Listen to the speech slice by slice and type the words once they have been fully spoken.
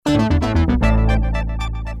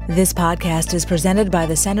This podcast is presented by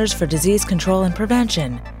the Centers for Disease Control and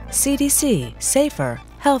Prevention, CDC, safer,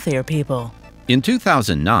 healthier people. In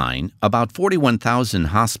 2009, about 41,000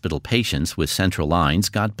 hospital patients with central lines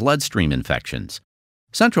got bloodstream infections.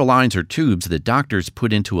 Central lines are tubes that doctors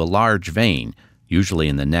put into a large vein, usually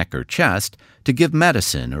in the neck or chest, to give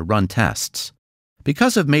medicine or run tests.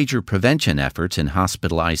 Because of major prevention efforts in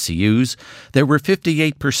hospital ICUs, there were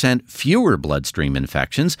 58% fewer bloodstream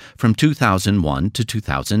infections from 2001 to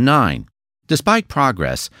 2009. Despite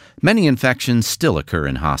progress, many infections still occur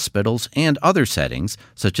in hospitals and other settings,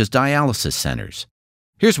 such as dialysis centers.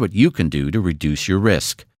 Here's what you can do to reduce your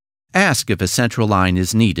risk. Ask if a central line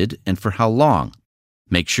is needed and for how long.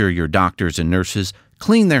 Make sure your doctors and nurses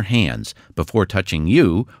clean their hands before touching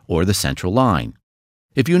you or the central line.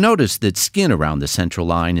 If you notice that skin around the central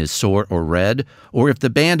line is sore or red, or if the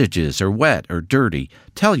bandages are wet or dirty,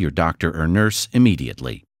 tell your doctor or nurse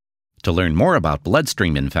immediately. To learn more about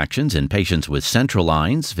bloodstream infections in patients with central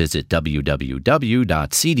lines, visit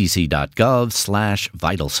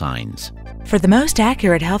www.cdc.gov/vital signs. For the most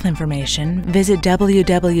accurate health information, visit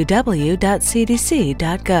www.cdc.gov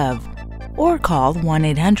or call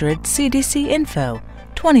 1-800-CDC-INFO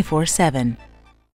 24/7.